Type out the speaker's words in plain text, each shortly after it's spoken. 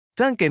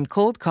Dunkin'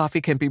 cold coffee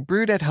can be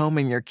brewed at home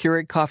in your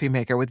Keurig coffee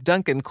maker with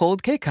Dunkin'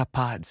 cold K-Cup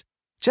pods.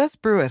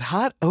 Just brew it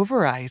hot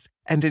over ice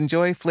and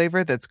enjoy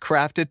flavor that's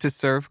crafted to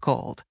serve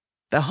cold.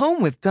 The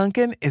home with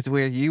Dunkin' is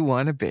where you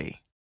want to be.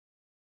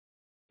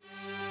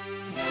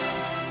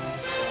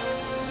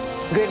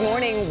 Good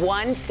morning.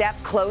 One step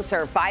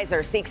closer.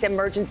 Pfizer seeks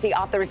emergency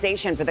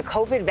authorization for the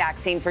COVID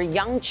vaccine for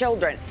young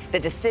children. The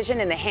decision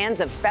in the hands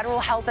of federal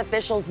health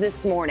officials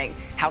this morning.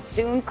 How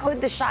soon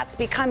could the shots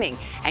be coming?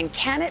 And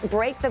can it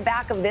break the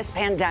back of this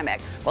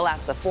pandemic? We'll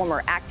ask the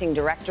former acting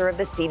director of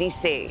the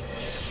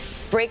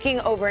CDC.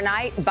 Breaking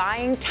overnight,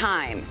 buying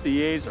time. The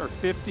yeas are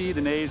 50, the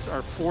nays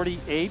are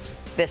 48.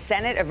 The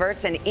Senate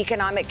averts an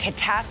economic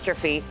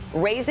catastrophe,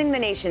 raising the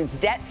nation's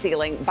debt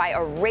ceiling by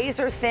a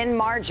razor-thin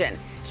margin.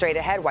 Straight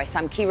ahead, why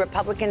some key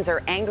Republicans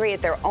are angry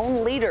at their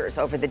own leaders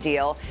over the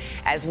deal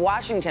as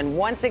Washington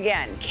once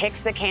again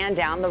kicks the can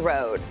down the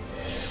road.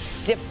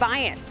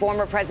 Defiant,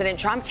 former President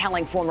Trump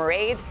telling former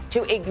aides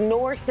to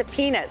ignore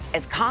subpoenas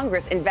as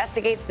Congress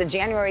investigates the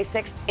January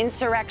 6th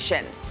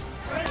insurrection.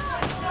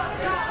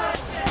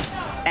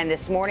 And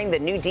this morning, the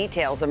new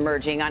details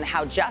emerging on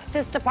how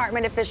Justice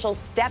Department officials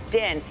stepped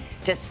in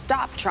to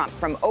stop Trump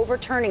from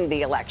overturning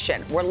the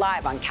election. We're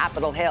live on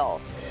Capitol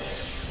Hill.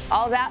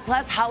 All that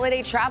plus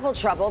holiday travel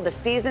trouble. The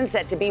season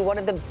set to be one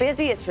of the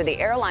busiest for the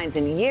airlines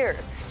in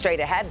years. Straight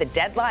ahead, the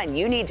deadline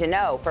you need to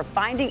know for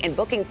finding and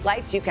booking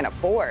flights you can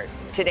afford.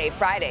 Today,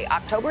 Friday,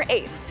 October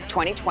 8th,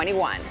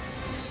 2021.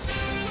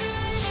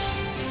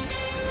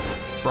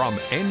 From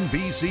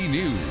NBC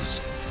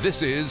News,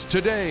 this is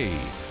Today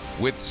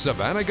with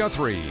Savannah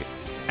Guthrie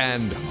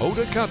and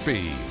Hoda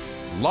Kotb,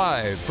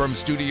 live from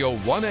Studio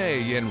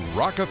 1A in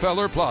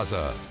Rockefeller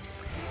Plaza.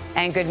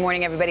 And good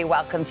morning, everybody.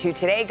 Welcome to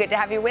Today. Good to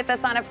have you with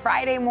us on a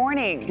Friday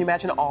morning. Can you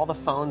imagine all the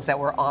phones that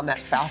were on that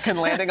Falcon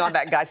landing on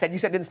that guy? You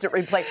said instant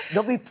replay.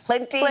 There'll be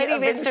plenty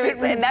of instant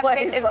replays. And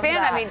that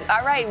fan, I mean,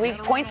 all right, we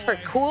points for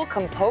cool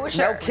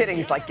composure. No kidding.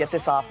 He's like, get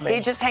this off me. He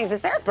just hangs.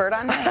 Is there a bird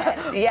on my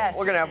head? Yes.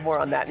 We're going to have more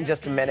on that in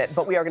just a minute.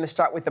 But we are going to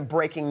start with the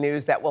breaking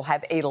news that will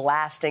have a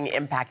lasting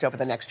impact over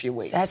the next few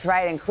weeks. That's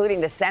right,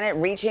 including the Senate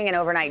reaching an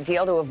overnight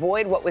deal to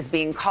avoid what was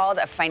being called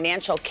a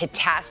financial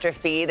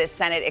catastrophe. The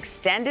Senate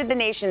extended the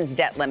nation's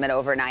debt limit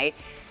overnight,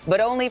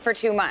 but only for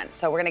 2 months.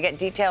 So we're going to get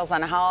details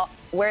on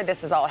where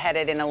this is all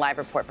headed in a live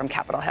report from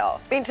Capitol Hill.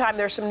 Meantime,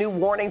 there's some new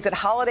warnings that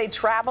holiday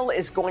travel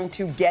is going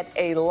to get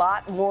a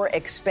lot more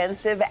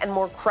expensive and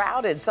more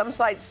crowded. Some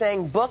sites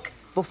saying book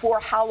before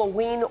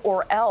Halloween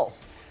or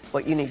else.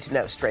 What you need to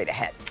know straight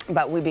ahead.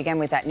 But we begin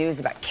with that news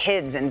about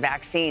kids and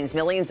vaccines.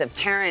 Millions of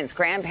parents,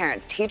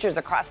 grandparents, teachers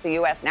across the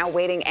U.S. now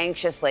waiting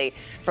anxiously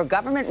for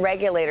government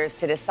regulators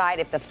to decide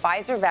if the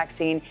Pfizer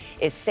vaccine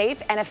is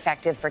safe and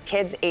effective for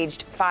kids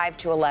aged 5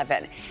 to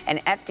 11. An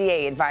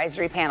FDA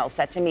advisory panel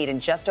set to meet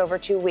in just over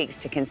 2 weeks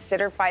to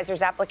consider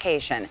Pfizer's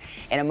application.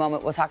 In a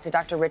moment, we'll talk to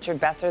Dr. Richard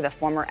Besser, the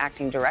former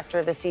acting director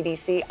of the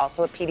CDC,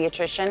 also a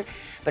pediatrician.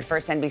 But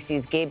first,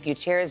 NBC's Gabe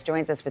Gutierrez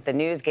joins us with the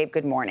news. Gabe,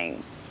 good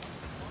morning.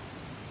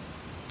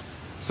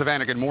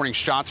 Savannah, good morning.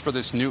 Shots for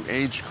this new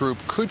age group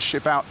could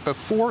ship out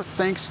before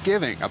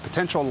Thanksgiving, a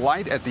potential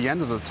light at the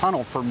end of the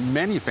tunnel for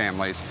many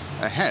families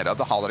ahead of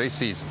the holiday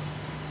season.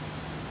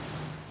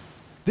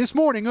 This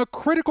morning, a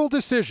critical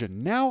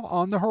decision now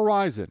on the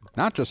horizon,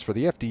 not just for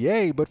the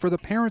FDA, but for the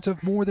parents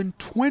of more than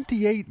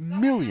 28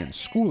 million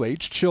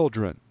school-aged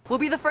children. We'll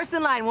be the first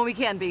in line when we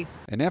can be.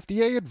 An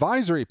FDA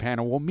advisory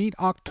panel will meet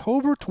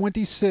October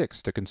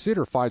 26 to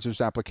consider Pfizer's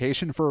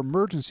application for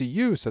emergency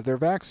use of their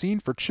vaccine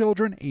for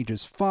children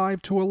ages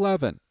 5 to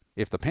 11.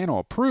 If the panel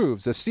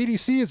approves, the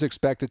CDC is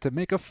expected to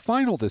make a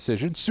final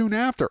decision soon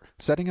after,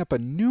 setting up a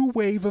new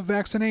wave of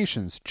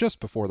vaccinations just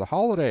before the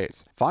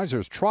holidays.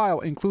 Pfizer's trial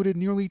included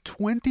nearly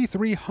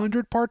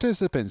 2,300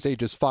 participants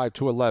ages 5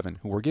 to 11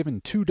 who were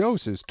given 2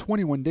 doses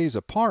 21 days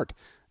apart.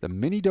 The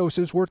mini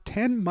doses were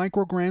 10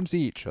 micrograms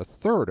each, a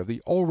third of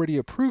the already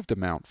approved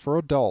amount for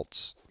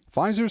adults.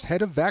 Pfizer's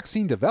head of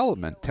vaccine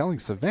development telling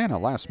Savannah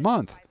last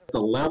month,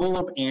 the level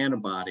of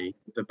antibody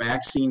the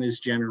vaccine is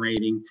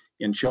generating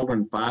in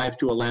children 5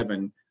 to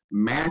 11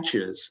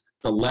 matches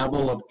the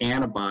level of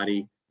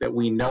antibody that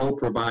we know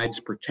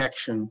provides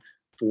protection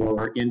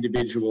for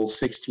individuals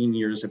 16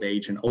 years of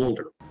age and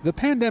older. The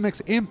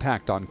pandemic's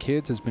impact on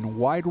kids has been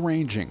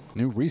wide-ranging.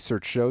 New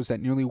research shows that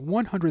nearly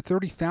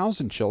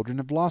 130,000 children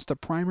have lost a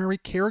primary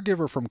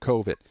caregiver from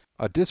COVID.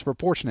 A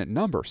disproportionate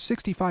number,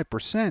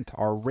 65%,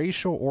 are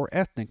racial or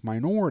ethnic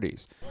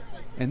minorities.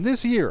 And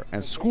this year,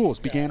 as schools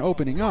began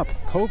opening up,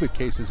 COVID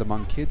cases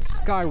among kids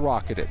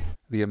skyrocketed.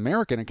 The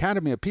American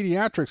Academy of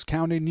Pediatrics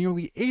counted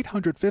nearly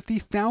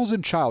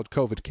 850,000 child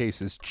COVID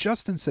cases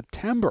just in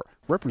September,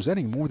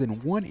 representing more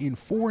than 1 in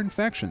 4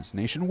 infections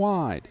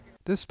nationwide.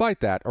 Despite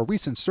that, a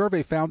recent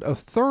survey found a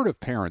third of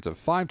parents of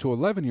 5 to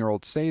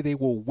 11-year-olds say they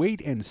will wait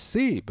and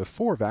see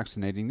before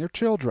vaccinating their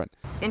children.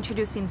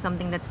 Introducing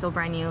something that's so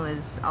brand new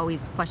is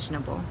always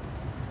questionable.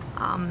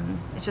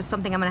 It's just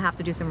something I'm going to have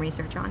to do some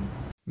research on.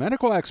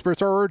 Medical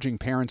experts are urging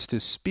parents to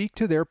speak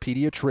to their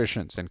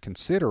pediatricians and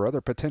consider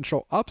other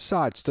potential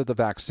upsides to the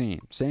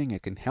vaccine, saying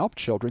it can help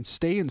children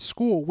stay in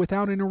school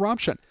without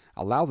interruption,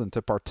 allow them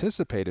to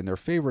participate in their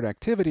favorite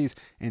activities,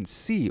 and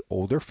see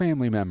older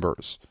family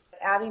members.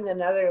 Adding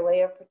another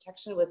layer of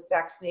protection with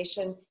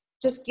vaccination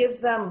just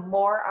gives them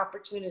more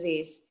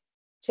opportunities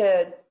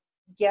to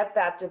get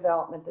that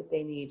development that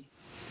they need.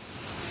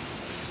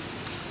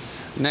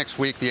 Next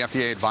week, the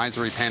FDA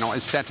advisory panel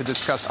is set to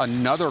discuss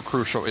another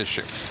crucial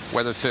issue,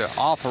 whether to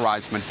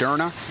authorize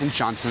Moderna and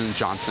Johnson &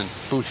 Johnson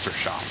booster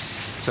shots.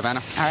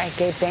 Savannah? All right,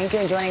 Gabe, thank you.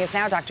 And joining us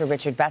now, Dr.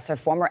 Richard Besser,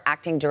 former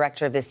acting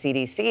director of the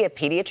CDC, a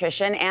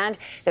pediatrician, and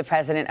the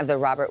president of the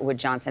Robert Wood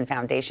Johnson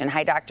Foundation.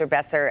 Hi, Dr.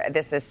 Besser.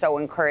 This is so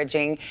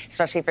encouraging,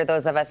 especially for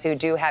those of us who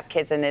do have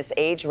kids in this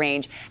age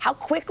range. How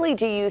quickly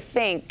do you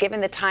think,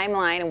 given the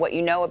timeline and what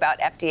you know about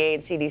FDA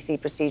and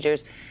CDC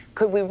procedures,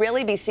 could we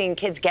really be seeing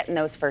kids getting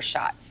those first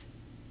shots?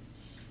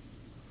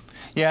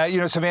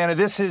 Yeah, Savannah,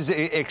 this is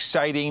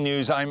exciting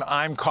news.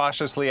 I'm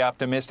cautiously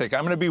optimistic. I'm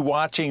going to be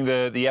watching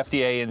the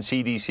FDA and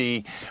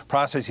CDC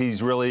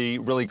processes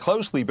really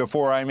closely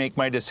before I make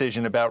my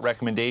decision about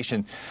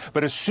recommendation.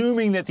 But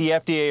assuming that the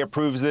FDA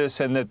approves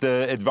this and that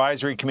the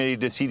advisory committee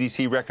to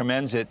CDC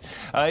recommends it,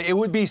 it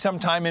would be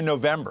sometime in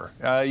November.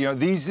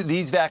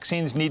 These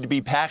vaccines need to be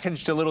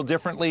packaged a little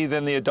differently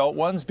than the adult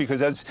ones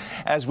because,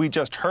 as we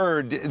just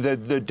heard,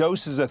 the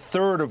dose is a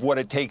third of what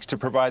it takes to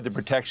provide the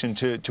protection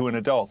to an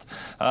adult.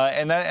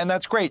 And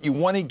that's great. You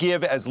want to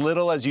give as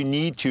little as you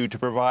need to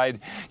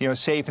provide,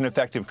 safe and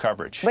effective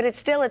coverage. But it's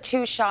still a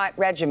 2-shot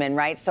regimen,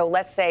 right? So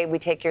let's say we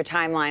take your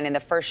timeline and the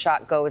first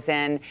shot goes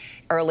in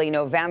early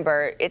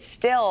November. It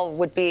still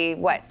would be,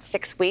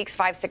 6 weeks,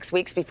 5-6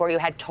 weeks before you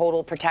had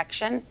total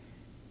protection?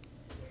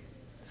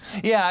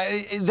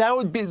 Yeah, that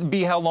would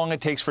be how long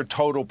it takes for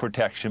total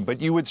protection,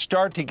 but you would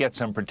start to get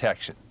some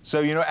protection.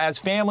 So, as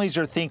families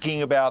are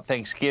thinking about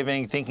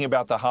Thanksgiving, thinking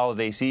about the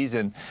holiday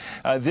season,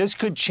 this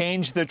could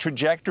change the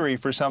trajectory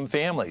for some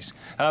families.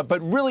 But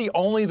really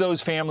only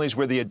those families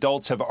where the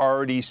adults have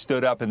already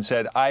stood up and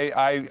said,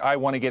 I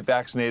want to get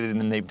vaccinated,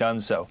 and they've done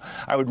so.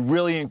 I would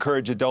really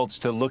encourage adults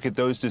to look at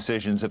those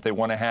decisions if they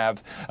want to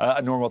have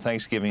a normal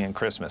Thanksgiving and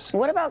Christmas.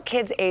 What about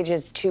kids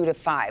ages 2 to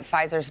 5?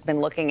 Pfizer's been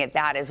looking at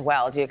that as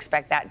well. Do you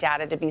expect that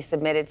data to be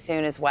submitted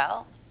soon as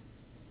well?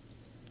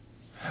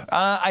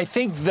 I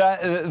think that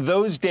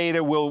those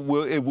data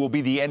will be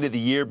the end of the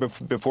year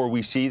before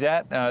we see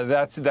that.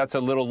 That's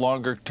a little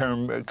longer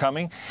term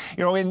coming.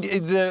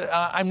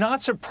 I'm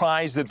not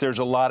surprised that there's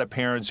a lot of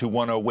parents who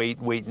want to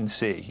wait and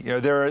see.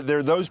 There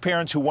are those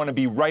parents who want to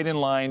be right in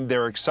line.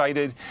 They're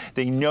excited.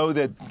 They know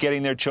that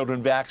getting their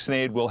children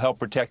vaccinated will help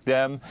protect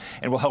them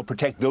and will help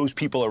protect those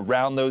people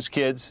around those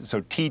kids.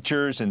 So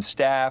teachers and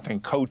staff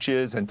and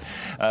coaches and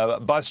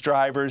bus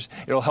drivers.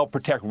 It'll help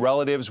protect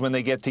relatives when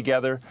they get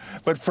together.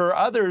 But for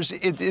others,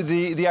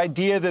 the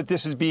idea that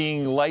this is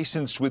being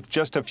licensed with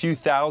just a few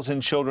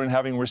thousand children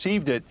having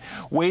received it,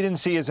 wait and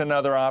see is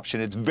another option.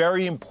 It's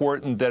very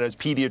important that as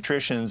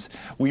pediatricians,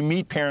 we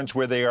meet parents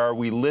where they are,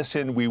 we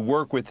listen, we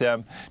work with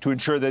them to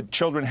ensure that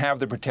children have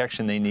the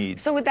protection they need.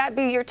 So would that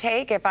be your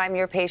take if I'm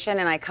your patient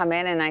and I come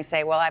in and I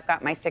say, well, I've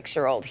got my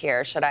 6-year-old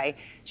here. Should I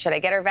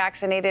get her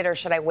vaccinated or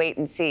should I wait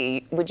and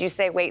see? Would you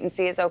say wait and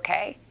see is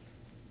okay?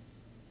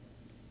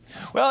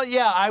 Well,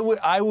 yeah,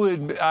 I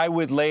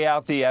would lay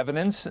out the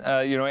evidence,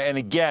 and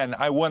again,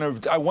 I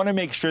want to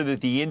make sure that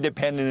the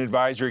independent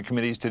advisory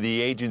committees to the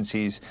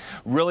agencies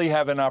really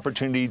have an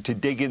opportunity to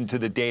dig into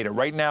the data.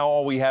 Right now,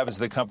 all we have is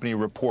the company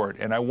report,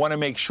 and I want to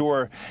make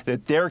sure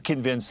that they're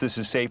convinced this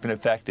is safe and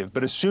effective.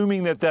 But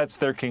assuming that that's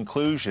their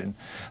conclusion,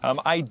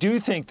 I do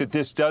think that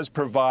this does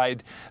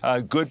provide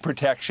good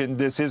protection.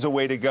 This is a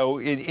way to go.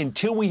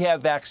 Until we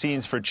have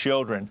vaccines for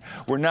children,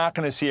 we're not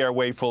going to see our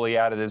way fully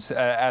out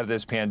of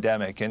this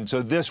pandemic. And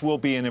so this will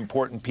be an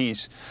important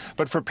piece.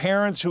 But for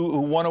parents who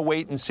want to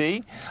wait and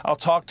see, I'll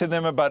talk to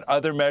them about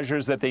other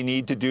measures that they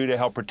need to do to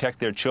help protect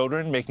their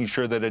children, making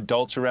sure that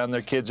adults around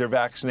their kids are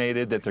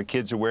vaccinated, that their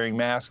kids are wearing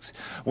masks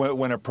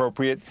when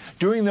appropriate,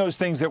 doing those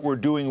things that we're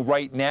doing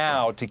right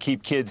now to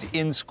keep kids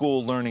in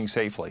school learning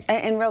safely.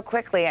 And real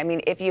quickly, I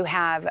mean, if you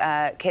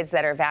have kids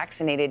that are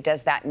vaccinated,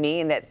 does that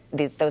mean that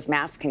those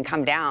masks can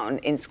come down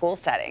in school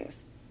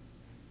settings?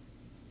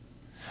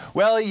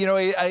 Well,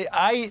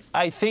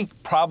 I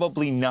think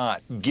probably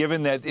not,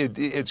 given that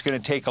it's going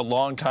to take a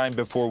long time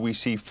before we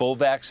see full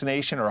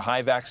vaccination or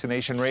high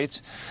vaccination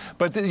rates.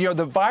 But,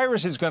 the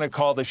virus is going to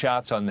call the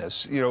shots on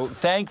this.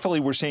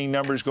 Thankfully, we're seeing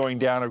numbers going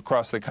down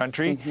across the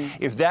country.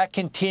 Mm-hmm. If that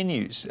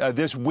continues,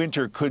 this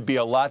winter could be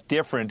a lot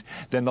different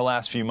than the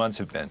last few months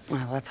have been.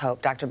 Well, let's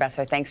hope. Dr.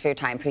 Besser, thanks for your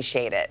time.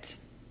 Appreciate it.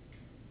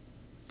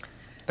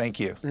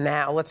 Thank you.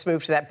 Now, let's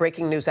move to that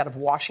breaking news out of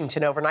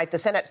Washington overnight. The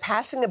Senate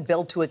passing a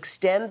bill to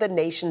extend the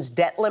nation's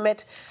debt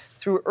limit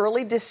through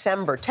early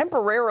December,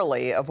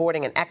 temporarily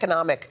avoiding an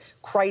economic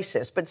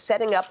crisis, but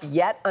setting up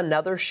yet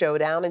another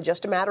showdown in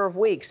just a matter of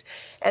weeks.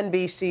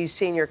 NBC's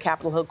senior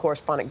Capitol Hill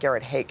correspondent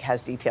Garrett Haake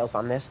has details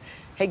on this.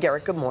 Hey,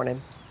 Garrett, good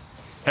morning.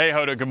 Hey,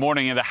 Hoda, good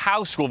morning. And the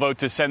House will vote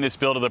to send this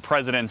bill to the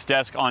president's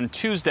desk on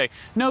Tuesday.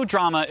 No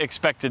drama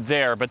expected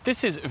there, but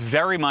this is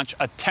very much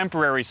a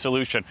temporary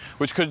solution,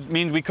 which could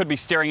mean we could be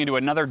staring into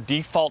another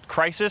default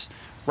crisis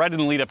right in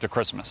the lead up to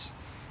Christmas.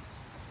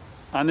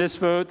 On this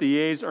vote, the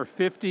yeas are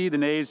 50, the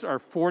nays are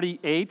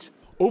 48.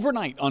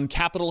 Overnight on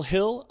Capitol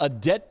Hill, a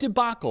debt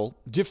debacle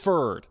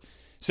deferred.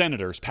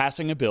 Senators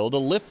passing a bill to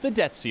lift the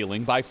debt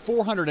ceiling by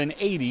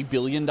 $480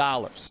 billion.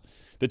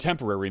 The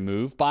temporary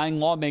move buying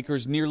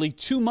lawmakers nearly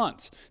 2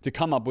 months to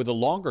come up with a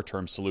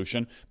longer-term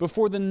solution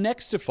before the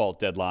next default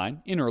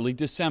deadline in early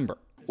December.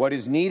 What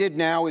is needed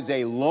now is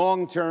a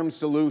long-term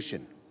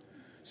solution,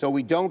 so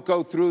we don't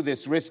go through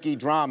this risky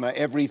drama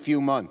every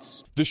few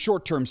months. The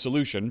short-term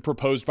solution,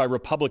 proposed by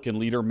Republican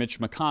leader Mitch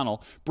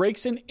McConnell,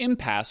 breaks an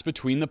impasse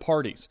between the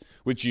parties,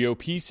 with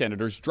GOP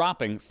senators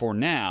dropping, for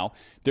now,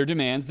 their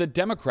demands that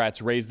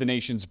Democrats raise the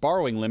nation's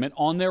borrowing limit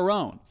on their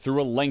own through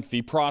a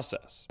lengthy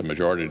process. The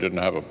majority didn't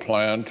have a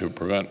plan to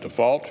prevent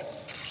default,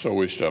 so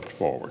we stepped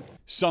forward.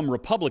 Some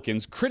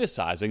Republicans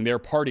criticizing their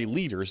party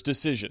leader's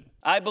decision.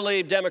 I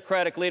believe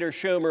Democratic leader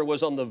Schumer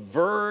was on the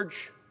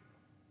verge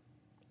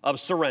of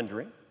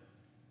surrendering.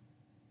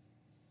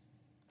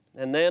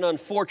 And then,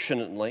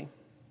 unfortunately,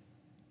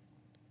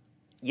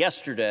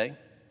 yesterday,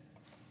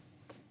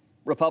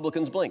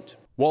 Republicans blinked.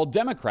 While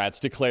Democrats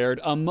declared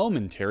a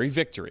momentary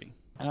victory.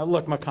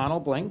 Look,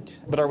 McConnell blinked.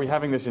 But are we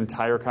having this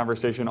entire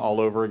conversation all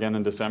over again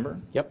in December?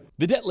 Yep.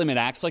 The debt limit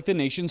acts like the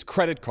nation's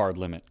credit card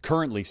limit,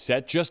 currently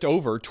set just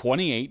over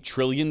 $28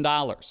 trillion.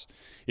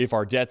 If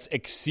our debts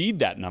exceed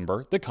that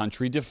number, the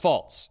country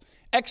defaults.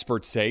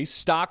 Experts say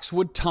stocks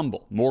would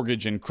tumble,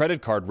 mortgage and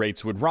credit card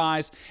rates would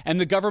rise,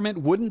 and the government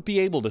wouldn't be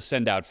able to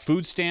send out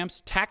food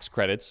stamps, tax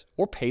credits,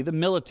 or pay the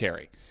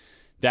military.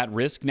 That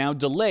risk now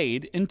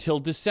delayed until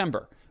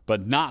December,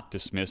 but not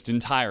dismissed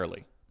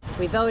entirely.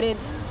 We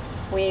voted.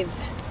 We've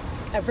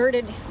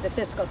averted the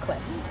fiscal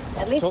cliff,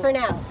 at least for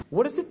now.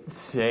 What does it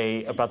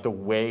say about the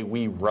way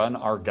we run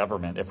our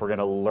government if we're going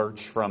to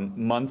lurch from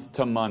month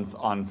to month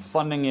on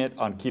funding it,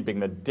 on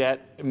keeping the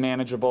debt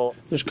manageable?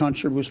 This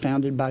country was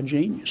founded by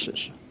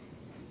geniuses,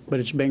 but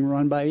it's being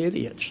run by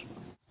idiots.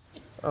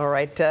 All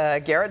right,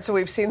 Garrett, so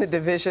we've seen the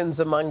divisions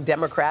among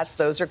Democrats.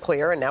 Those are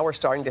clear, and now we're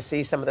starting to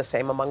see some of the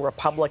same among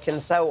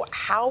Republicans. So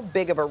how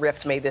big of a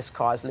rift may this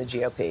cause in the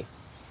GOP?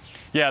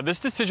 Yeah, this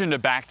decision to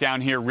back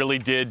down here really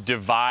did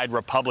divide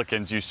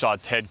Republicans. You saw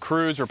Ted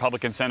Cruz,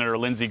 Republican Senator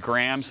Lindsey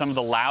Graham, some of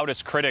the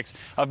loudest critics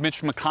of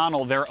Mitch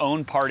McConnell, their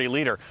own party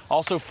leader.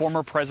 Also,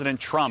 former President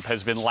Trump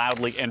has been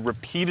loudly and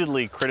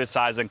repeatedly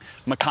criticizing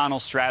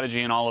McConnell's strategy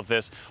in all of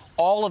this.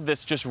 All of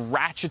this just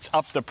ratchets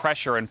up the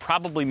pressure and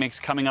probably makes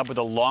coming up with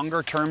a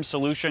longer-term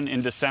solution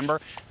in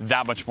December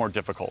that much more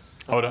difficult.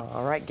 Hoda?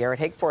 All right, Garrett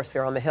Hakeforth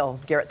there on the Hill.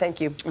 Garrett,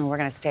 thank you. And we're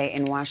going to stay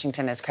in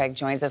Washington as Craig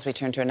joins us. We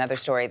turn to another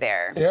story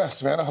there. Yeah,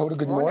 Savannah, Hoda,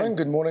 good morning.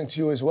 Good morning to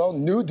you as well.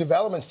 New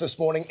developments this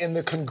morning in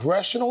the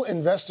Congressional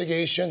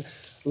investigation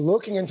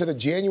looking into the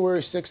January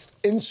 6th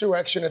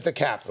insurrection at the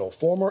Capitol.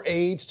 Former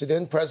aides to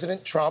then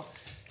President Trump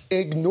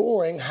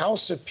ignoring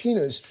House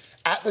subpoenas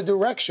at the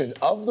direction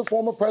of the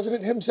former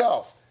president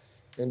himself.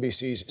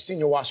 NBC's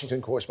senior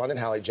Washington correspondent,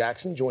 Hallie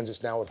Jackson, joins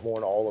us now with more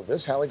on all of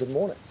this. Hallie, good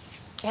morning.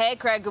 Hey,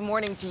 Craig, good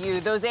morning to you.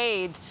 Those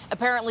aides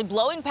apparently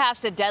blowing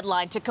past a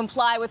deadline to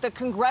comply with a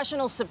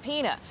congressional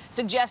subpoena,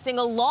 suggesting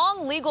a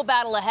long legal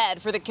battle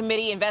ahead for the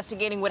committee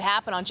investigating what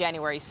happened on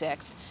January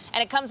 6th.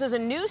 And it comes as a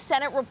new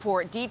Senate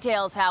report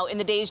details how in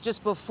the days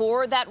just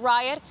before that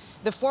riot,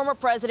 the former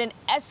president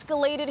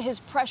escalated his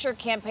pressure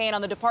campaign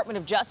on the Department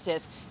of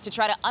Justice to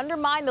try to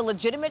undermine the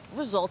legitimate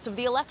results of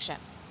the election.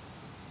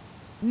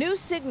 New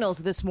signals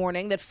this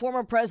morning that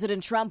former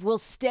President Trump will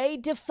stay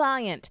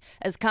defiant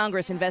as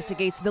Congress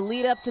investigates the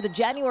lead up to the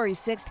January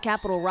 6th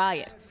Capitol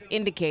riot,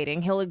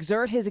 indicating he'll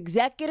exert his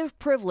executive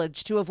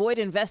privilege to avoid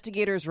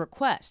investigators'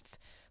 requests.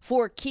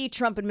 4 key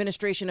Trump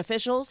administration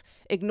officials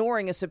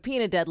ignoring a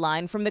subpoena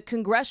deadline from the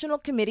Congressional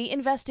committee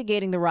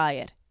investigating the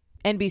riot.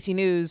 NBC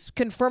News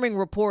confirming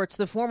reports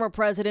the former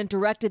president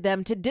directed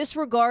them to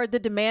disregard the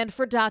demand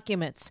for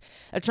documents.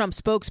 A Trump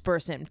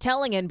spokesperson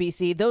telling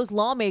NBC those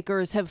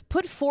lawmakers have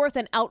put forth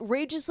an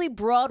outrageously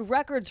broad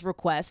records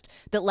request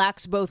that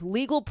lacks both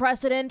legal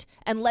precedent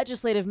and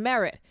legislative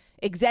merit.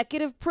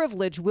 Executive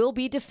privilege will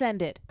be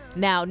defended.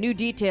 Now, new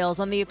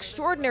details on the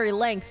extraordinary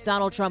lengths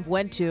Donald Trump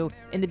went to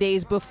in the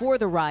days before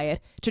the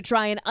riot to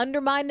try and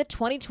undermine the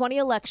 2020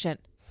 election.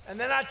 And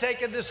they're not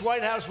taking this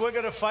White House. We're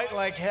going to fight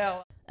like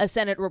hell. A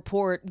Senate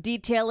report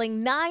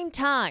detailing 9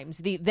 times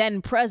the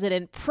then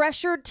president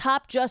pressured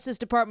top Justice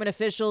Department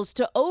officials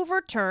to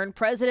overturn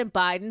President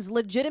Biden's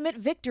legitimate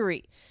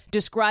victory,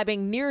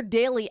 describing near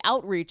daily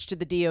outreach to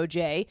the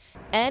DOJ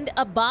and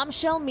a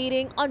bombshell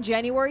meeting on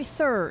January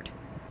 3rd.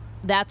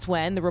 That's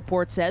when, the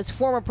report says,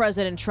 former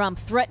President Trump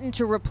threatened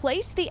to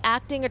replace the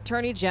acting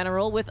attorney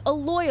general with a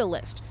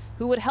loyalist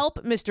who would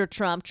help Mr.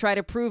 Trump try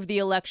to prove the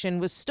election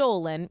was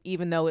stolen,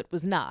 even though it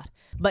was not.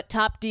 But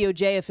top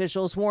DOJ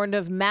officials warned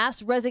of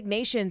mass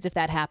resignations if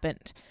that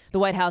happened. The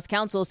White House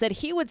counsel said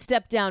he would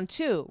step down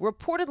too,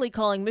 reportedly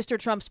calling Mr.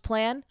 Trump's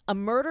plan a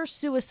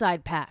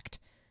murder-suicide pact.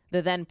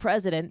 The then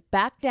president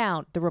backed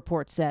down, the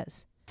report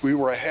says. We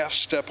were a half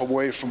step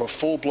away from a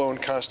full-blown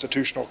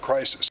constitutional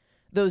crisis.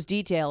 Those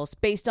details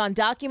based on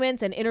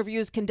documents and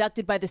interviews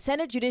conducted by the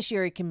Senate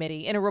Judiciary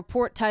Committee in a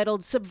report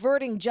titled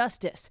Subverting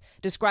Justice,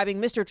 describing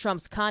Mr.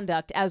 Trump's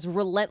conduct as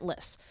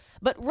relentless.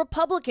 But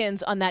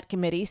Republicans on that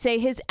committee say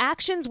his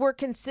actions were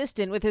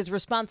consistent with his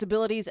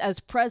responsibilities as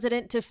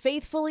president to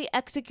faithfully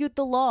execute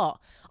the law,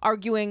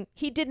 arguing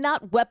he did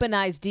not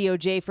weaponize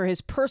DOJ for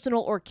his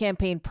personal or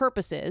campaign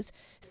purposes.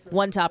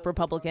 One top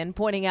Republican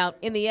pointing out,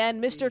 in the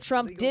end, Mr.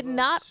 Trump did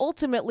not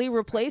ultimately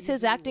replace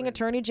his acting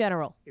attorney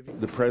general.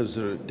 The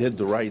president did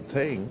the right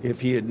thing. If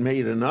he had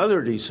made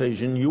another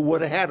decision, you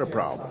would have had a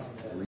problem.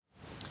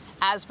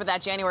 As for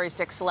that January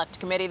 6th Select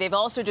Committee, they've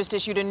also just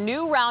issued a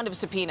new round of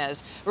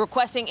subpoenas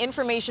requesting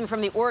information from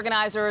the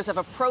organizers of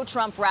a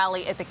pro-Trump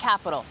rally at the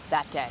Capitol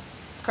that day.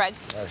 Craig?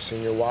 Our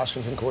senior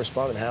Washington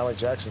correspondent, Hallie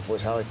Jackson, for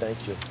us. Hallie,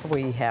 thank you.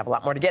 We have a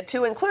lot more to get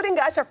to, including,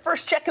 guys, our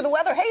first check of the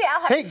weather. Hey,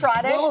 Al, happy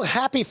Friday. Well,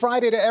 happy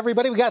Friday to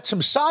everybody. We got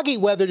some soggy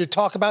weather to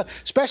talk about,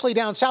 especially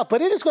down south,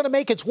 but it is going to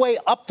make its way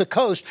up the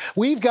coast.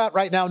 We've got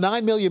right now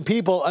 9 million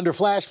people under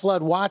flash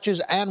flood watches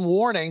and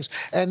warnings,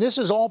 and this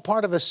is all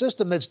part of a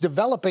system that's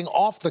developing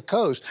off the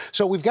coast.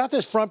 So we've got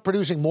this front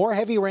producing more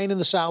heavy rain in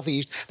the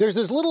southeast. There's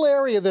this little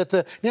area that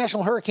the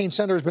National Hurricane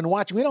Center has been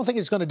watching. We don't think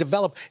it's going to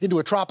develop into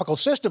a tropical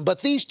system, but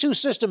these two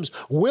systems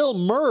will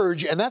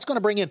merge, and that's going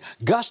to bring in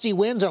gusty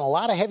winds and a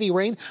lot of heavy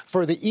rain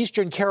for the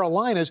eastern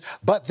Carolinas.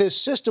 But this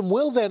system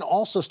will then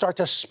also start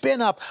to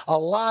spin up a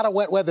lot of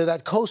wet weather.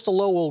 That coastal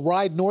low will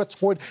ride north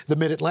toward the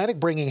mid-Atlantic,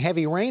 bringing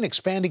heavy rain,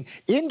 expanding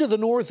into the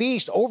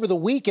northeast over the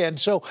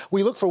weekend. So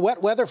we look for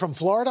wet weather from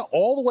Florida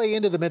all the way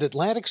into the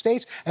mid-Atlantic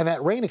states, and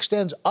that rain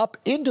extends up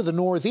into the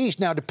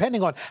northeast. Now,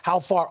 depending on how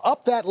far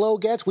up that low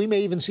gets, we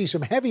may even see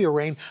some heavier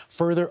rain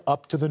further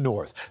up to the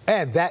north.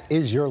 And that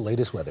is your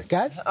latest weather.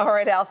 Guys? All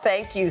right, Al,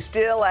 thank you.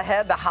 Still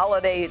ahead, the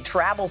holiday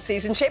travel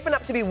season shaping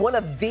up to be one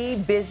of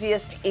the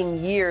busiest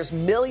in years.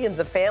 Millions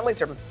of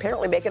families are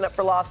apparently making up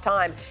for lost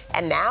time.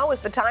 And now is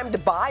the time to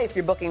buy if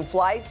you're booking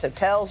flights,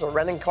 hotels, or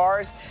renting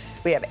cars.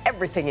 We have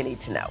everything you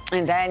need to know.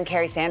 And then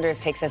Carrie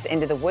Sanders takes us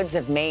into the woods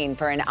of Maine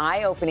for an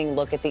eye-opening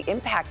look at the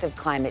impact of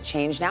climate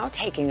change now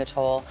taking a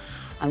toll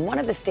on one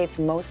of the state's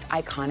most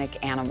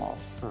iconic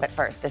animals. But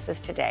first, this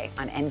is Today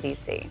on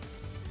NBC.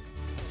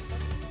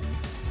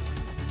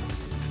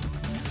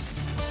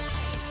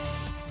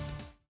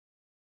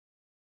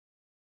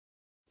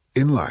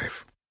 In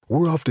life,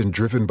 we're often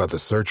driven by the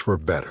search for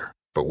better.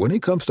 But when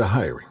it comes to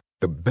hiring,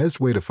 the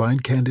best way to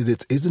find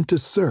candidates isn't to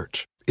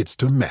search, it's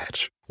to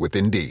match with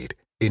Indeed.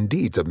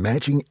 Indeed's a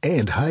matching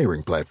and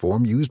hiring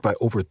platform used by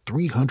over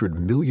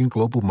 300 million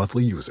global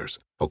monthly users,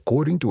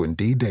 according to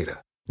Indeed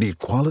data. Need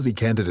quality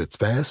candidates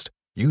fast?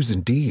 Use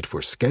Indeed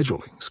for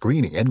scheduling,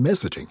 screening, and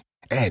messaging,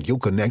 and you'll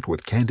connect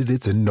with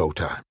candidates in no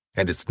time.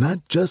 And it's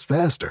not just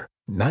faster.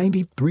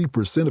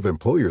 93% of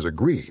employers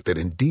agree that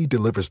Indeed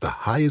delivers the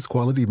highest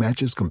quality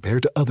matches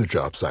compared to other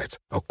job sites,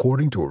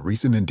 according to a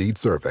recent Indeed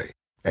survey.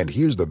 And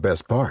here's the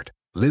best part.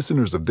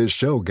 Listeners of this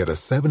show get a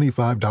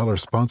 $75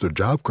 sponsored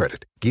job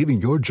credit, giving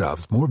your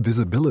jobs more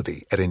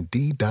visibility at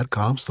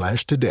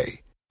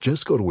Indeed.com/today.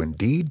 Just go to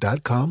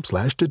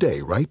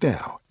Indeed.com/today right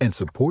now and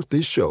support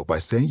this show by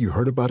saying you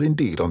heard about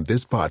Indeed on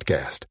this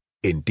podcast.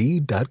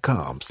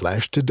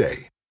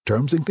 Indeed.com/today.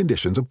 Terms and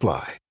conditions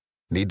apply.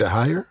 Need to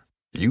hire?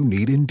 You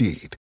need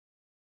Indeed.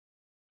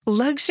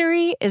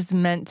 Luxury is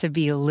meant to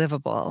be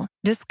livable.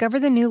 Discover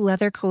the new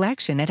leather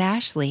collection at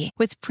Ashley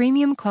with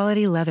premium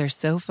quality leather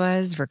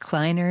sofas,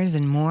 recliners,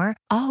 and more,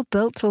 all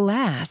built to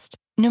last.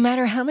 No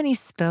matter how many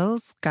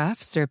spills,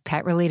 scuffs, or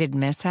pet-related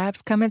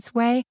mishaps come its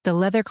way, the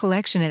leather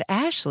collection at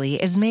Ashley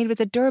is made with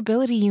the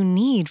durability you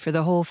need for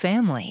the whole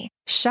family.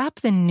 Shop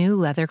the new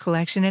leather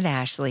collection at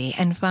Ashley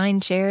and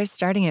find chairs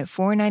starting at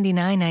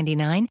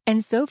 $499.99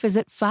 and sofas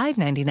at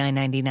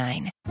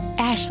 $599.99.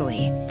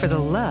 Ashley, for the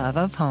love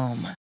of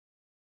home.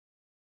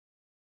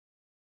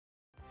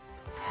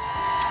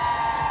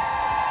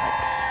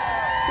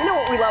 You know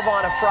what we love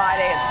on a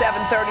Friday at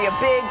 7:30? A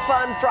big,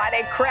 fun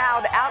Friday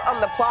crowd out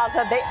on the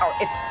plaza.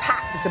 It's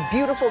packed. It's a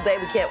beautiful day.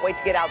 We can't wait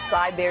to get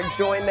outside there,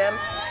 join them.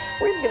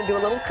 We're even going to do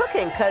a little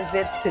cooking because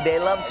it's Today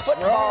Loves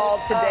Football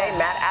today.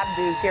 Matt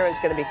Abdu's here is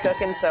going to be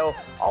cooking, so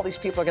all these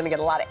people are going to get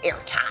a lot of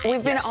airtime.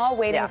 We've been all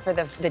waiting for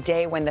the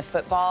day when the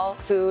football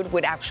food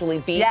would actually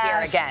be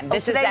here again.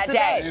 This is that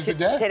day.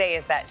 Today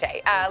is that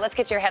day. Let's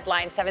get your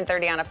headlines,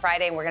 7:30 on a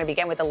Friday, and we're going to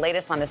begin with the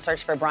latest on the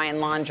search for Brian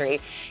Laundrie.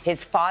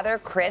 His father,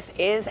 Chris,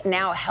 is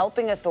now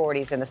helping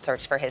authorities in the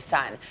search for his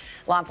son.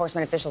 Law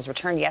enforcement officials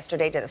returned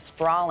yesterday to the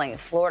sprawling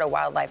Florida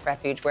Wildlife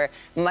Refuge where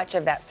much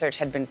of that search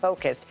had been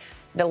focused.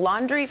 The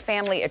Laundrie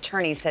family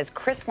attorney says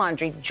Chris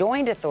Laundrie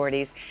joined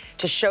authorities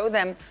to show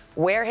them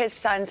where his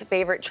son's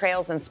favorite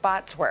trails and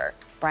spots were.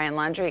 Brian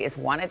Laundrie is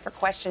wanted for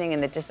questioning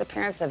in the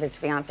disappearance of his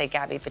fiancée,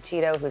 Gabby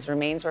Petito, whose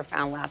remains were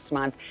found last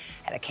month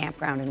at a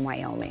campground in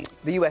Wyoming.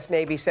 The U.S.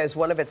 Navy says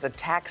one of its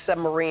attack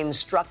submarines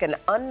struck an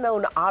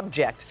unknown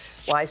object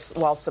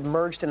while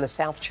submerged in the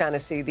South China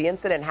Sea. The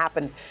incident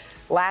happened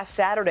last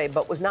Saturday,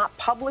 but was not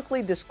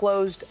publicly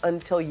disclosed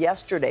until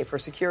yesterday for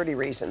security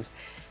reasons.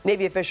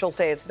 Navy officials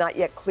say it's not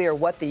yet clear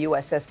what the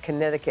USS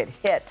Connecticut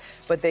hit,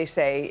 but they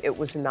say it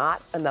was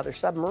not another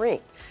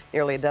submarine.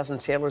 Nearly a dozen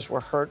sailors were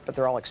hurt, but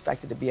they're all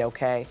expected to be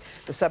okay.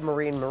 The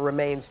submarine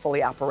remains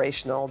fully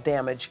operational.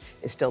 Damage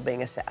is still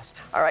being assessed.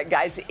 All right,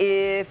 guys,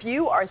 if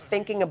you are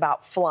thinking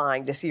about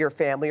flying to see your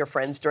family or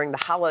friends during the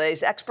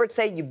holidays, experts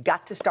say you've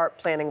got to start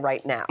planning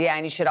right now. Yeah,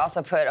 and you should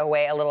also put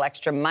away a little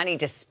extra money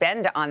to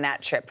spend on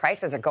that trip.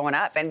 Prices are going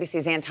up.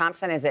 NBC's Ann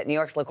Thompson is at New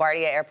York's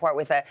LaGuardia Airport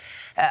with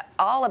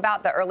all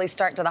about the early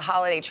start to the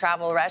holiday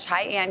travel rush.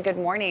 Hi, Ann. Good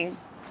morning.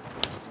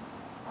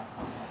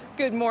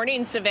 Good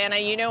morning, Savannah.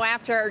 You know,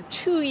 after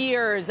 2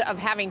 years of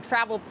having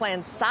travel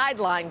plans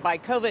sidelined by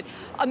COVID,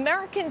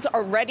 Americans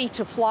are ready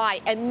to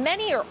fly, and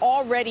many are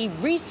already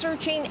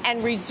researching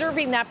and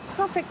reserving that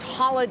perfect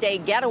holiday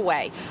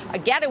getaway, a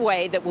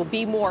getaway that will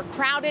be more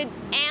crowded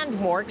and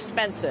more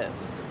expensive.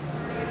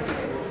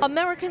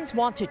 Americans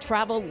want to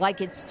travel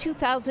like it's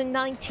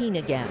 2019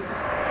 again.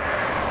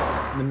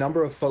 The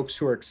number of folks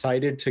who are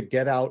excited to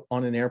get out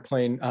on an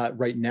airplane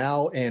right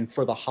now and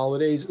for the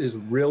holidays is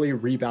really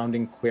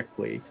rebounding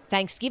quickly.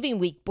 Thanksgiving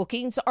week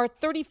bookings are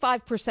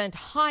 35%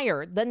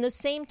 higher than the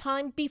same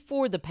time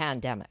before the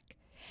pandemic.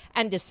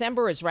 And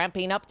December is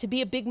ramping up to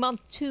be a big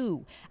month,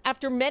 too,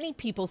 after many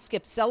people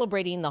skipped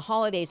celebrating the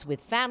holidays with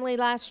family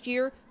last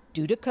year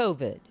due to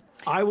COVID.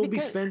 I will be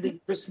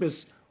spending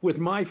Christmas with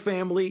my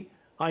family.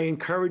 I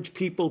encourage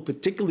people,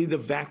 particularly the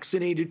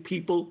vaccinated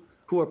people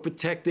who are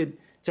protected,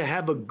 to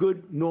have a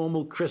good,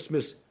 normal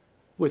Christmas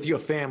with your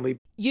family.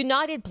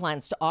 United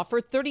plans to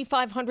offer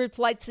 3,500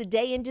 flights a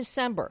day in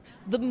December,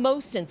 the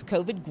most since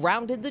COVID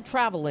grounded the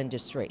travel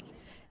industry.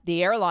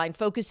 The airline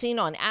focusing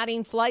on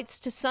adding flights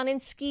to sun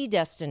and ski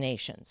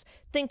destinations.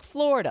 Think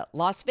Florida,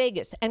 Las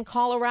Vegas, and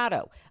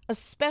Colorado,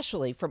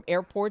 especially from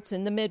airports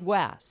in the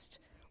Midwest.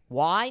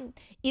 Why?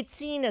 It's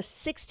seen a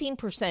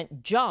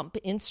 16% jump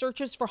in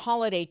searches for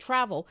holiday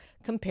travel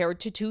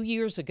compared to 2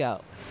 years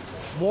ago.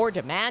 More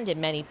demand in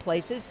many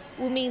places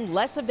will mean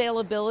less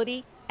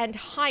availability and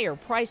higher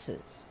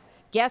prices.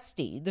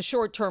 Guesty, the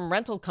short-term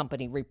rental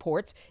company,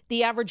 reports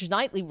the average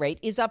nightly rate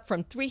is up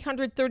from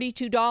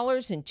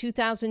 $332 in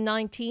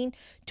 2019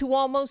 to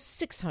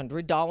almost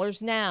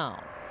 $600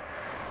 now.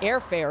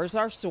 Airfares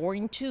are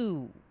soaring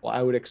too.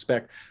 I would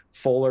expect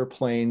fuller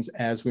planes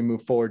as we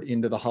move forward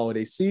into the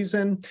holiday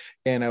season,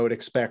 and I would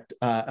expect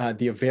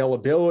the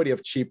availability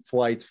of cheap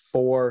flights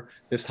for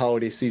this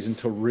holiday season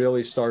to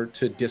really start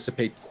to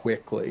dissipate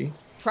quickly.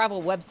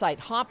 Travel website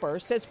Hopper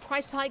says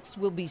price hikes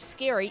will be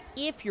scary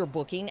if you're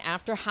booking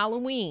after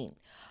Halloween.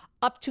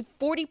 Up to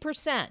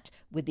 40%,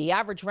 with the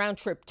average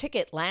round-trip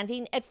ticket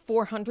landing at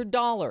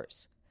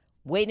 $400.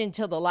 Wait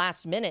until the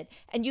last minute,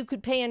 and you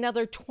could pay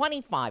another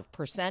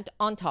 25%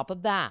 on top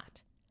of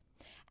that.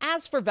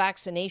 As for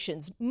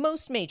vaccinations,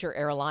 most major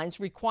airlines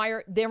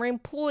require their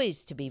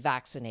employees to be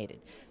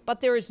vaccinated, but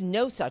there is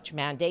no such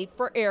mandate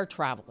for air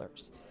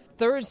travelers.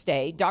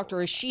 Thursday, Dr.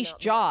 Ashish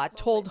Jha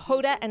told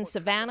Hoda and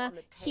Savannah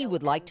he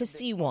would like to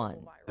see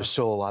one. There's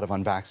still a lot of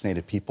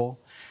unvaccinated people,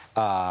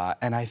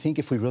 and I think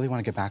if we really want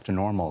to get back to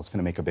normal, it's going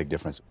to make a big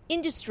difference.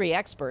 Industry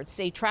experts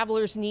say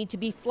travelers need to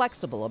be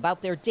flexible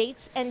about their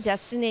dates and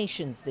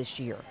destinations this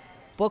year.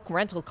 Book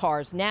rental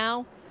cars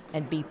now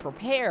and be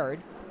prepared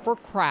for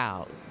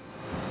crowds.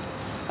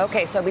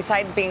 Okay, so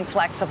besides being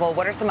flexible,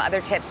 what are some other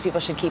tips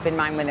people should keep in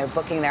mind when they're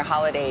booking their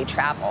holiday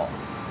travel?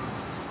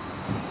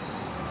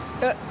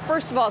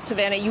 First of all,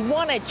 Savannah, you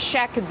want to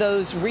check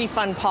those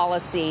refund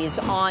policies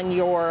on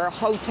your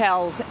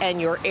hotels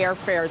and your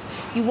airfares.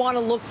 You want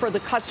to look for the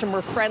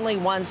customer-friendly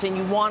ones, and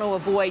you want to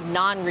avoid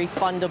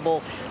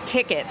non-refundable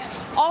tickets.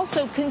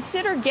 Also,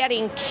 consider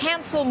getting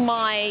cancel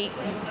my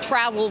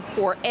travel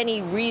for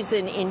any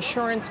reason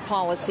insurance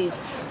policies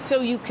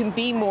so you can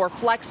be more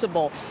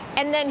flexible.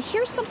 And then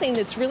here's something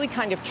that's really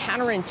kind of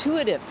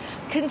counterintuitive.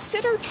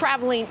 Consider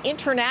traveling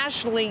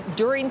internationally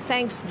during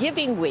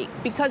Thanksgiving week,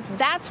 because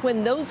that's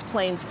when those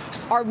planes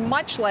are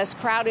much less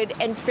crowded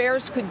and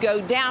fares could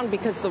go down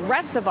because the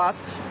rest of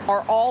us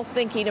are all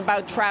thinking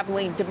about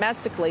traveling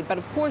domestically. But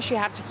of course, you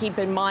have to keep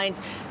in mind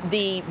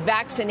the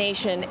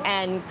vaccination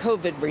and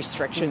COVID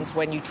restrictions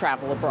when you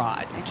travel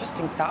abroad.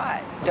 Interesting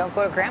thought. Don't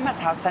go to grandma's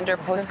house, send her a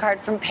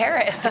postcard from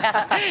Paris.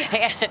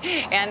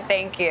 And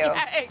thank you.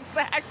 Yeah,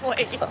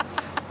 exactly.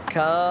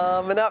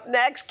 Coming up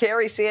next,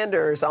 Carrie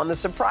Sanders on the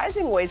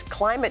surprising ways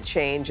climate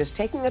change is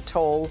taking a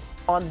toll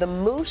on the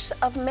moose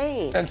of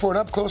Maine. And for an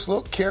up-close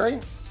look, Carrie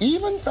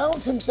even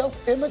found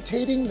himself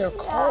imitating their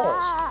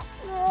calls.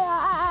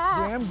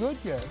 Damn good,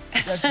 Carrie.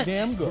 That's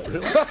damn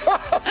good.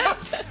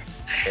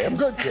 Damn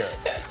good, Carrie.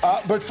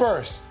 But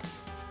first,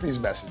 these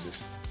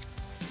messages.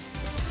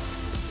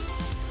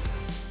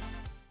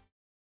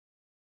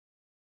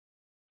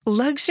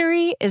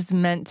 Luxury is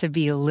meant to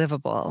be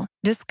livable.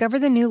 Discover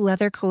the new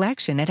leather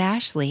collection at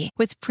Ashley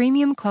with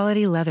premium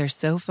quality leather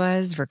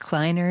sofas,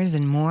 recliners,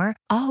 and more,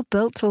 all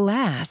built to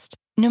last.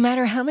 No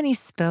matter how many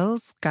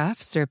spills,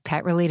 scuffs, or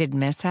pet-related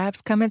mishaps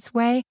come its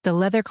way, the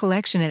leather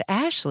collection at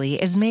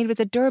Ashley is made with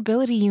the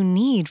durability you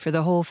need for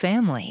the whole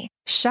family.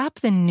 Shop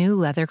the new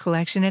leather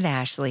collection at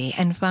Ashley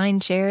and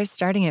find chairs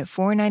starting at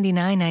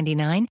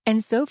 $499.99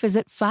 and sofas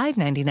at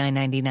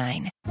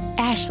 $599.99.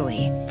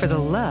 Ashley, for the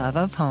love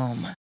of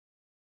home.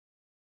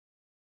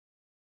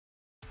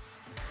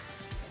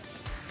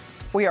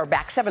 We are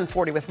back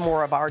 7:40 with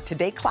more of our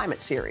Today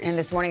Climate Series. And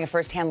this morning, a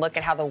first-hand look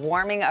at how the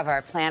warming of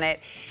our planet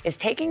is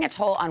taking a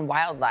toll on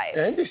wildlife.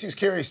 NBC's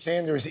Carrie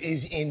Sanders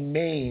is in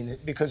Maine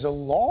because a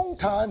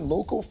longtime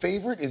local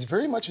favorite is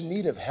very much in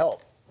need of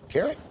help.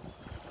 Carrie?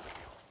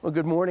 Well,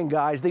 good morning,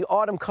 guys. The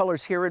autumn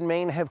colors here in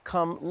Maine have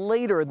come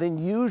later than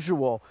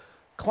usual.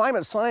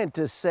 Climate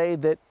scientists say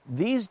that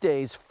these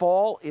days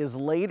fall is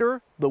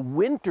later, the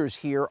winters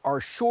here are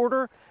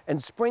shorter,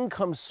 and spring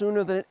comes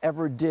sooner than it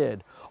ever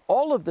did.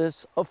 All of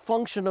this a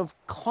function of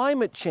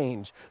climate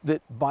change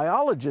that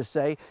biologists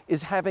say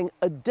is having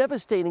a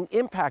devastating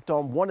impact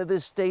on one of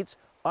this state's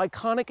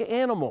iconic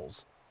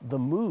animals, the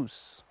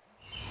moose.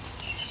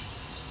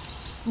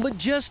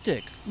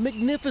 Majestic,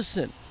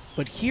 magnificent,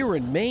 but here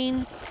in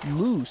Maine,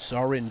 moose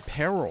are in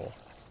peril.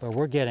 But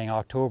we're getting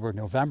October,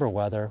 November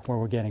weather where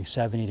we're getting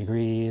 70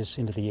 degrees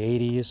into the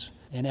 80s.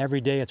 And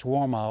every day it's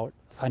warm out.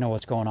 I know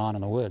what's going on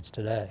in the woods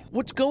today.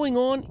 What's going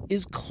on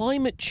is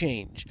climate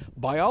change.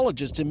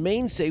 Biologists in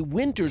Maine say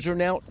winters are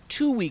now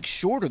 2 weeks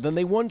shorter than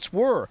they once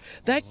were.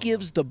 That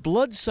gives the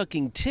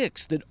blood-sucking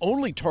ticks that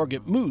only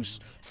target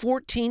moose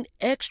 14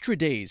 extra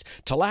days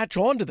to latch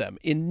onto them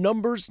in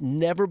numbers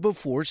never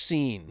before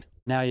seen.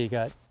 Now you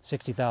got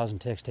 60,000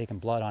 ticks taking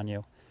blood on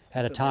you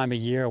at a time of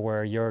year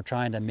where you're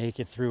trying to make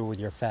it through with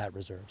your fat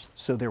reserves.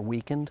 So they're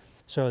weakened?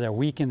 So they're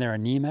weakened, they're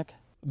anemic.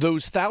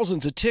 Those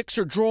thousands of ticks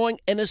are drawing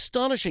an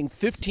astonishing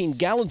 15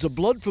 gallons of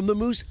blood from the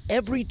moose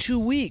every 2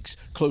 weeks,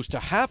 close to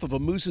half of a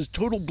moose's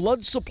total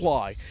blood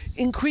supply.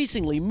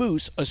 Increasingly,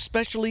 moose,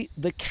 especially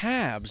the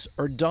calves,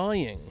 are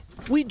dying.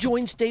 We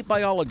joined state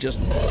biologists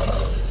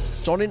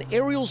on an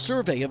aerial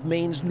survey of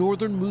Maine's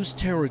northern moose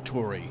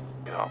territory.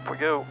 Off we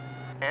go,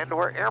 and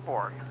we're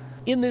airborne.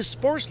 In this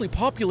sparsely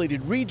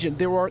populated region,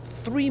 there are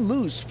 3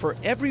 moose for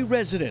every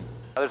resident.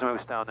 There's a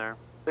moose down there.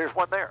 There's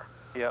one there.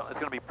 Yeah, it's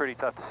going to be pretty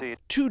tough to see.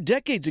 2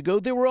 decades ago,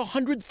 there were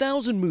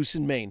 100,000 moose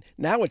in Maine.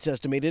 Now it's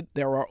estimated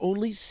there are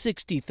only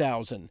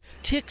 60,000.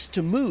 Ticks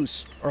to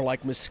moose are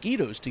like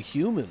mosquitoes to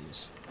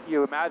humans.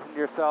 You imagine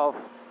yourself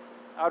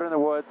out in the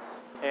woods,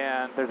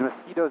 and there's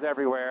mosquitoes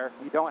everywhere.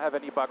 You don't have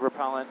any bug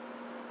repellent,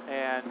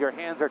 and your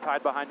hands are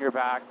tied behind your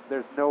back.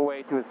 There's no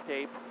way to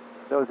escape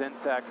those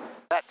insects.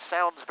 That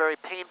sounds very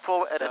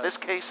painful, and in this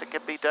case, it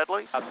can be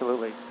deadly.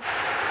 Absolutely.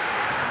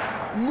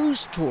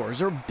 Moose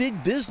tours are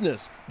big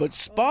business, but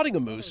spotting a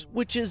moose,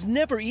 which is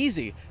never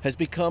easy, has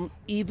become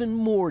even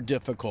more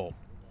difficult.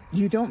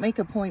 You don't make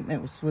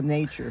appointments with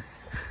nature.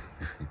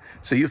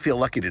 So you feel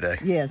lucky today?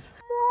 Yes.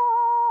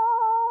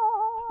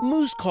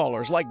 Moose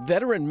callers like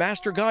veteran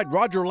master guide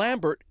Roger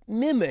Lambert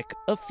mimic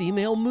a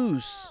female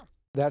moose.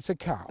 That's a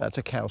cow. That's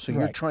a cow, so Right.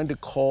 you're trying to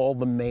call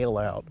the male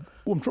out.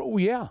 Well,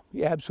 yeah,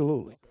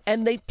 absolutely.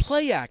 And they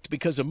play act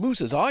because a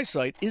moose's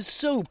eyesight is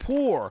so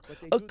poor,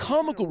 a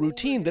comical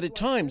routine that at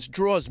times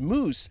draws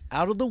moose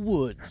out of the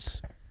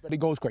woods. But it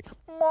goes quick.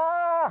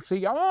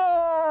 See,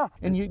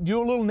 and you do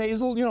a little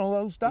nasal,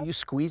 little stuff. Are you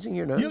squeezing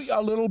your nose?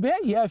 A little bit,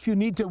 yeah, if you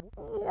need to.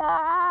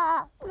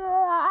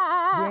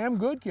 Damn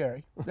good,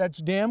 Gary. That's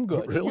damn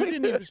good. Really? You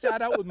didn't even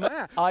start out with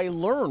that. I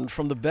learned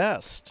from the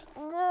best.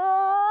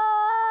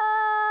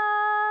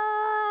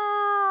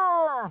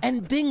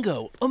 And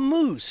bingo, a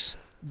moose.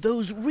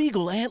 Those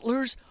regal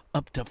antlers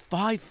up to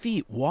 5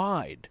 feet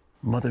wide.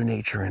 Mother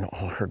Nature in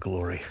all her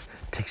glory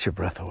takes your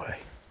breath away.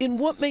 In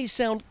what may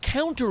sound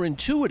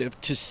counterintuitive,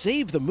 to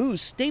save the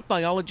moose, state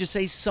biologists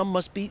say some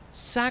must be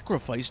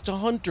sacrificed to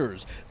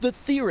hunters. The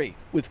theory,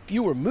 with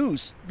fewer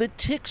moose, the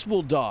ticks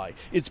will die.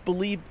 It's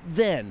believed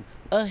then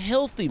a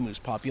healthy moose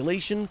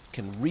population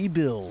can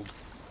rebuild.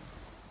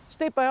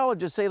 State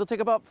biologists say it'll take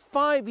about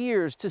 5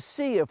 years to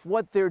see if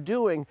what they're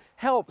doing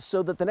helps,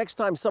 so that the next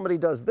time somebody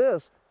does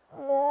this,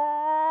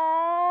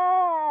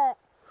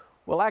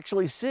 we'll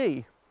actually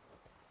see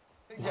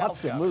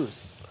lots of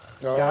moose.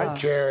 Oh, Guys?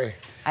 Carrie.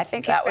 I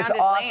think that was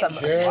awesome.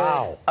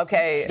 Wow.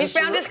 Okay. He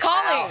found his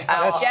calling.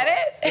 Ow. Get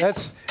it?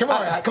 That's Come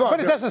on, come on.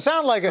 But it doesn't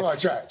sound like Come it. on,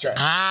 try it.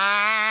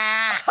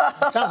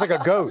 Sounds like a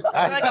goat.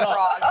 Like a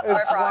frog. Or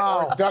a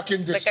frog. Or duck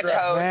in distress. Like a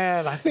toad.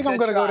 Man, I think I'm Good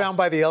going to go try. down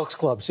by the Elks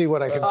Club, see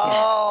what I can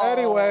Oh. see.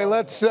 Anyway,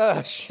 let's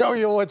show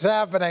you what's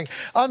happening.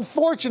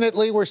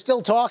 Unfortunately, we're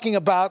still talking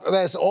about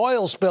this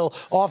oil spill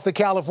off the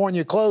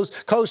California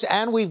coast,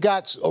 and we've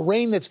got a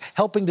rain that's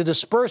helping to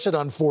disperse it,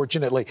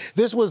 unfortunately.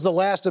 This was the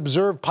last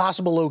observed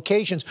possible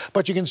locations,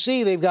 but you can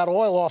see they've got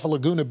oil off of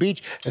Laguna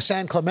Beach,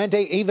 San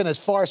Clemente, even as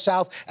far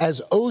south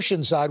as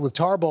Oceanside, with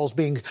tar balls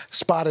being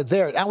spotted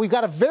there. Now, we've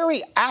got a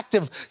very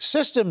active of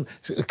system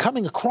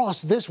coming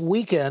across this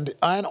weekend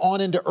and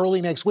on into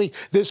early next week.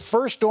 This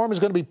first storm is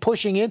going to be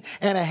pushing in,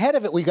 and ahead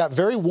of it, we got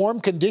very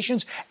warm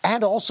conditions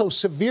and also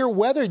severe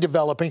weather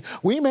developing.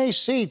 We may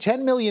see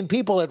 10 million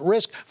people at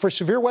risk for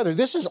severe weather.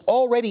 This is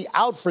already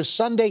out for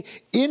Sunday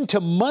into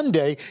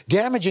Monday,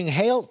 damaging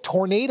hail,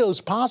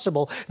 tornadoes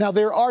possible. Now,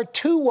 there are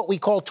two what we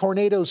call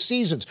tornado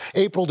seasons,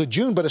 April to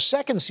June, but a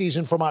second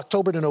season from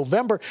October to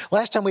November.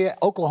 Last time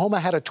Oklahoma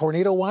had a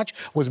tornado watch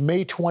was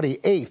May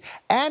 28th.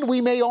 And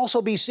we may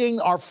also be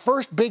seeing our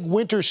first big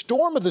winter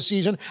storm of the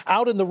season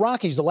out in the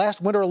Rockies. The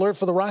last winter alert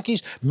for the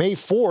Rockies, May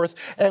 4th.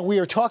 And we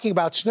are talking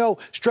about snow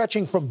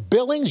stretching from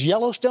Billings,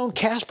 Yellowstone,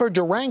 Casper,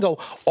 Durango,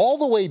 all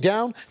the way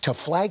down to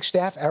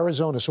Flagstaff,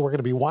 Arizona. So we're going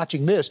to be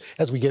watching this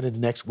as we get into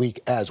next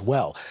week as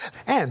well.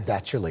 And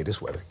that's your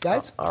latest weather.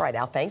 Guys? All right,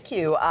 Al, thank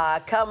you.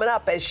 Coming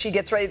up, as she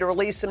gets ready to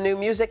release some new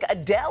music,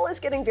 Adele is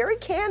getting very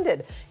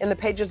candid in the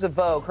pages of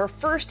Vogue. Her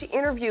first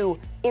interview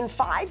in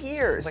 5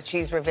 years. What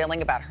she's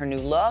revealing about her new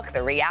look,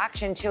 the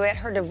reaction to it,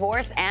 her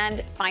divorce,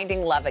 and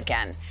finding love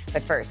again.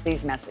 But first,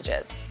 these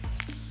messages.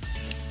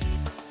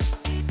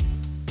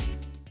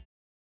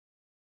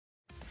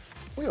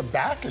 We are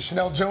back as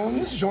Chanel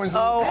Jones joins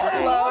us. Oh,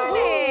 good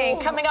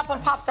morning. Coming up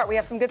on Pop Start, we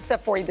have some good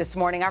stuff for you this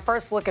morning. Our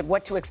first look at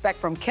what to expect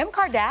from Kim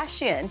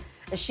Kardashian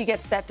as she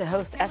gets set to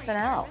host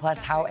SNL. Plus,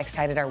 how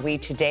excited are we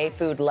today?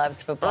 Food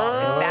Loves Football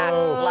is back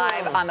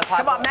live on the podcast.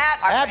 Come on, Matt.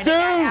 Our friend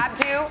Matt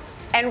Abdu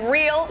and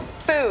Real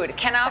Food.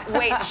 Cannot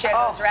wait to share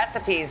those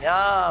recipes.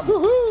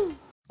 Woohoo!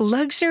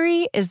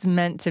 Luxury is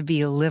meant to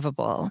be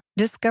livable.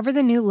 Discover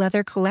the new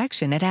leather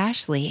collection at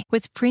Ashley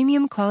with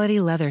premium quality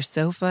leather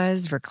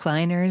sofas,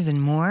 recliners,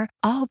 and more,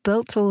 all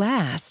built to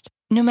last.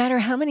 No matter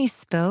how many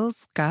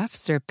spills,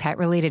 scuffs, or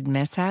pet-related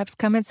mishaps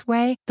come its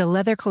way, the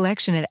leather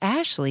collection at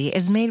Ashley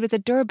is made with the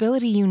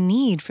durability you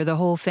need for the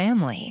whole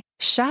family.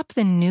 Shop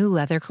the new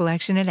leather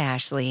collection at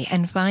Ashley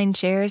and find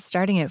chairs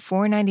starting at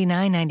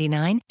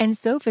 $499.99 and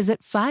sofas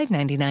at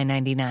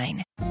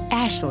 $599.99.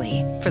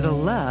 Ashley, for the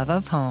love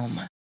of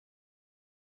home.